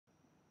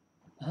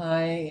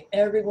Hi,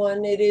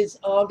 everyone. It is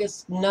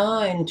August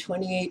 9,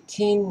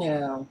 2018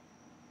 now.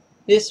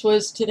 This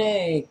was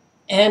today,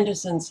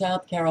 Anderson,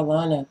 South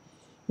Carolina.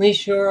 We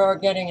sure are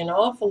getting an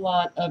awful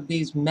lot of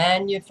these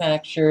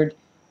manufactured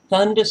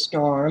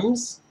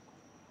thunderstorms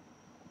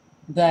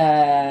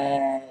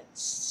that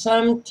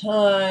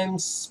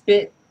sometimes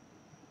spit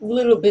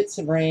little bits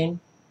of rain.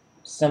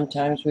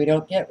 Sometimes we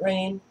don't get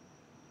rain.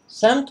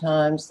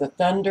 Sometimes the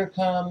thunder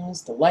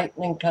comes, the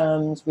lightning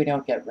comes, we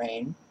don't get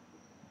rain.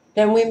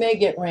 Then we may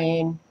get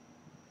rain,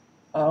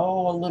 a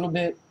little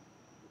bit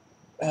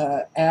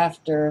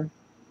after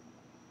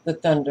the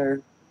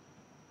thunder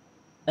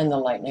and the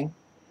lightning.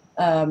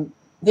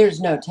 There's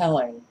no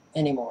telling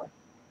anymore.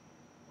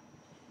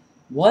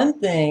 One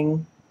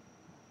thing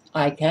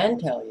I can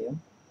tell you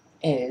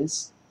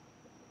is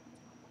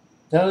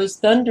those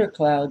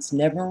thunderclouds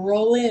never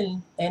roll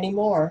in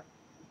anymore.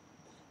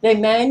 They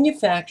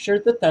manufacture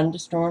the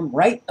thunderstorm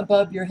right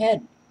above your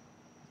head.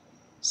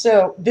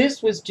 So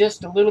this was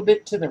just a little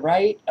bit to the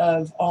right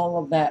of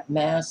all of that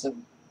mass of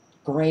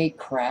gray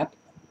crap.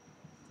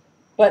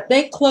 But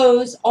they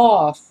close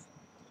off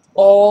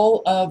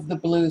all of the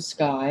blue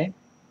sky.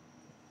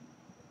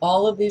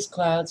 All of these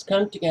clouds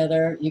come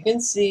together. You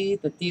can see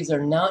that these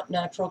are not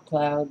natural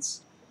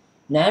clouds.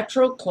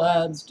 Natural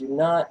clouds do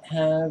not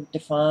have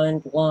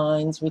defined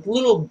lines with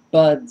little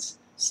buds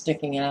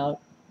sticking out.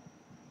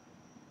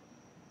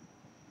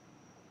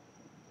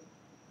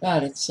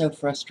 God, it's so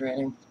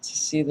frustrating to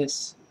see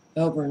this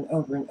over and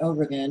over and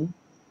over again.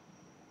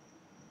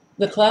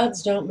 The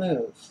clouds don't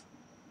move.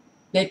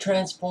 They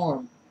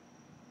transform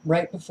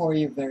right before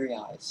your very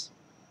eyes.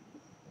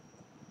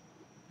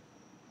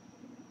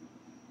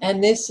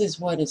 And this is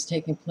what is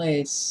taking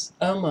place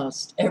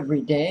almost every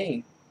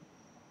day.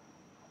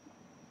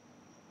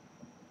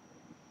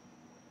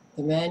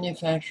 The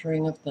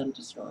manufacturing of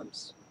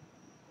thunderstorms.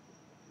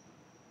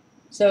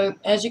 So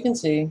as you can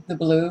see, the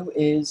blue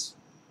is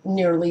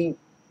nearly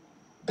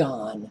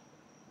gone.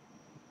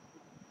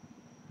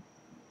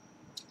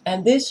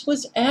 And this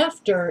was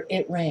after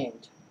it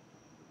rained.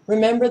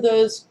 Remember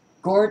those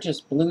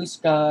gorgeous blue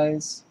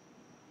skies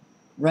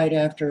right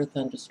after a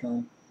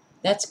thunderstorm?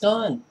 That's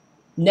gone.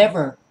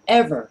 Never,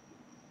 ever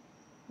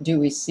do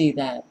we see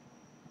that.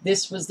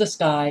 This was the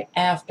sky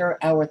after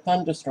our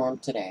thunderstorm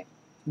today.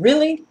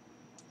 Really?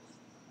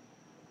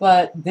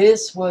 But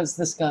this was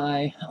the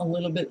sky a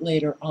little bit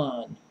later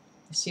on.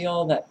 You see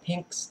all that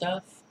pink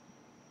stuff?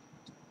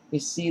 You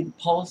see the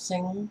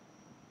pulsing?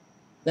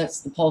 That's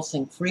the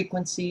pulsing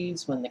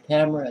frequencies when the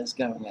camera is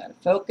going out of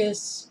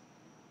focus.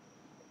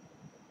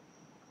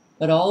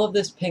 But all of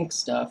this pink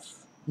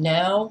stuff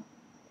now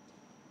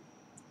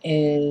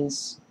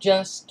is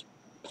just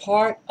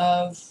part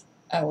of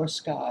our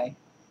sky.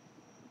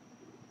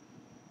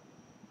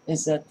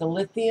 Is that the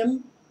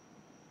lithium?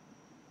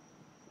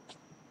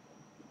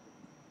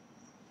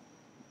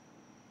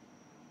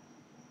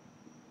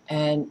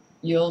 And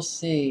you'll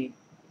see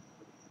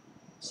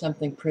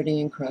something pretty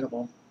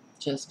incredible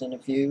just in a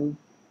few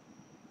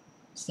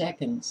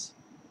seconds.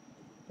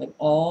 But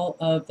all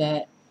of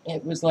that,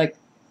 it was like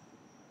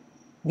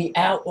the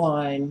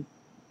outline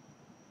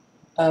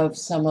of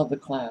some of the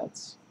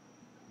clouds.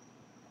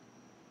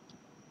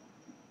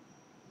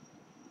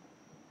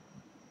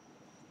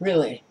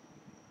 Really,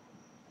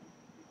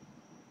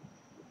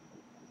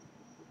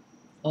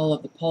 all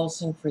of the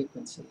pulsing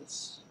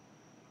frequencies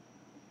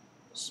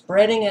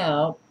spreading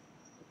out,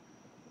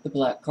 the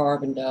black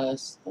carbon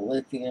dust, the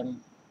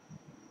lithium.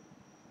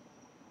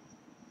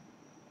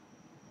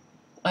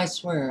 I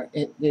swear,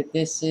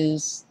 this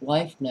is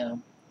life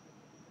now.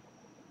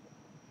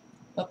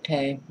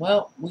 Okay,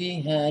 well,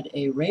 we had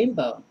a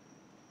rainbow,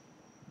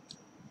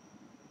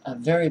 a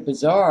very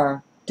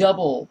bizarre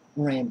double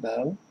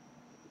rainbow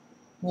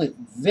with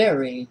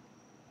very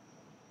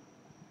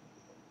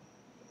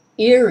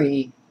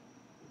eerie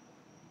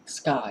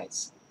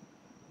skies.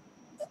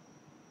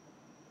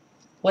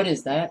 What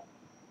is that?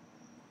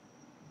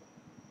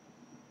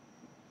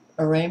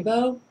 A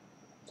rainbow?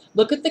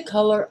 Look at the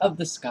color of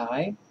the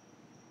sky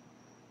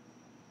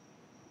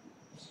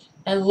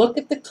and look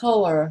at the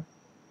color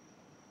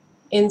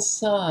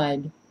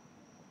inside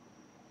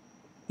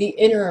the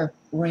inner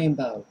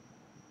rainbow.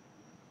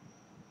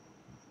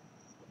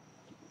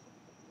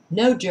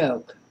 No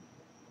joke.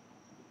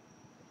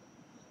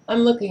 I'm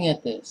looking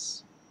at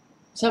this.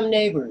 Some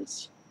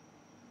neighbors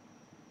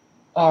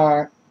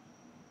are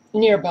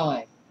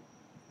nearby.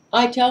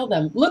 I tell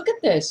them, look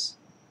at this.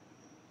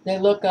 They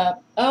look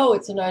up, oh,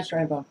 it's a nice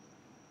rainbow.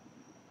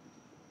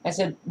 I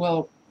said,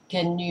 well,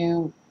 can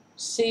you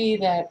see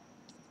that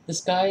the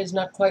sky is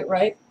not quite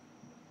right?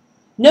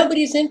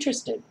 Nobody's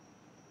interested.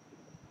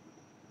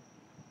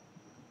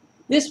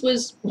 This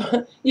was,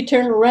 you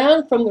turn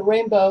around from the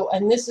rainbow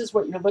and this is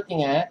what you're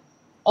looking at.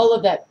 All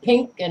of that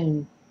pink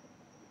and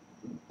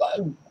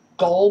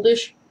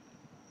goldish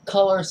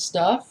color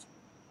stuff.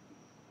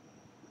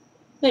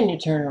 Then you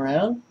turn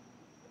around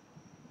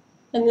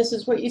and this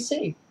is what you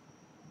see.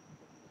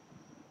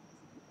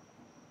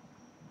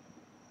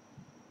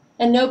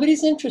 And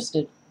nobody's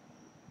interested.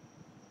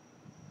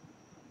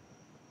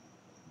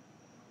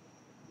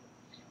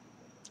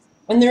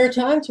 And there are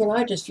times when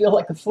I just feel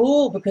like a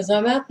fool because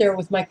I'm out there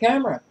with my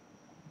camera.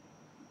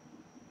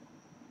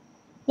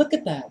 Look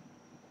at that.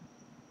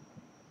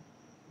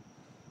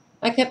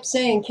 I kept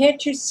saying,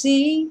 can't you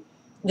see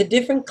the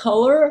different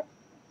color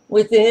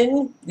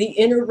within the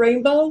inner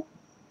rainbow?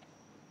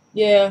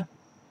 Yeah,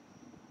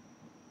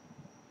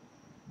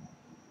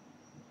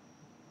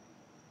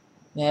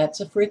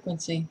 that's a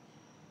frequency.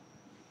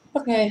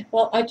 Okay,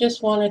 well, I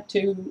just wanted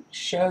to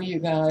show you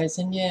guys,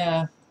 and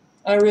yeah,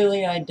 I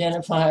really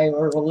identify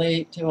or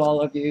relate to all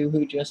of you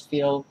who just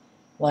feel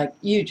like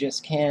you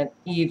just can't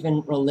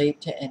even relate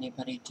to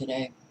anybody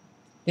today.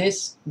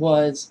 This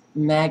was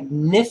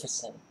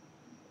magnificent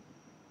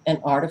and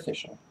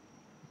artificial.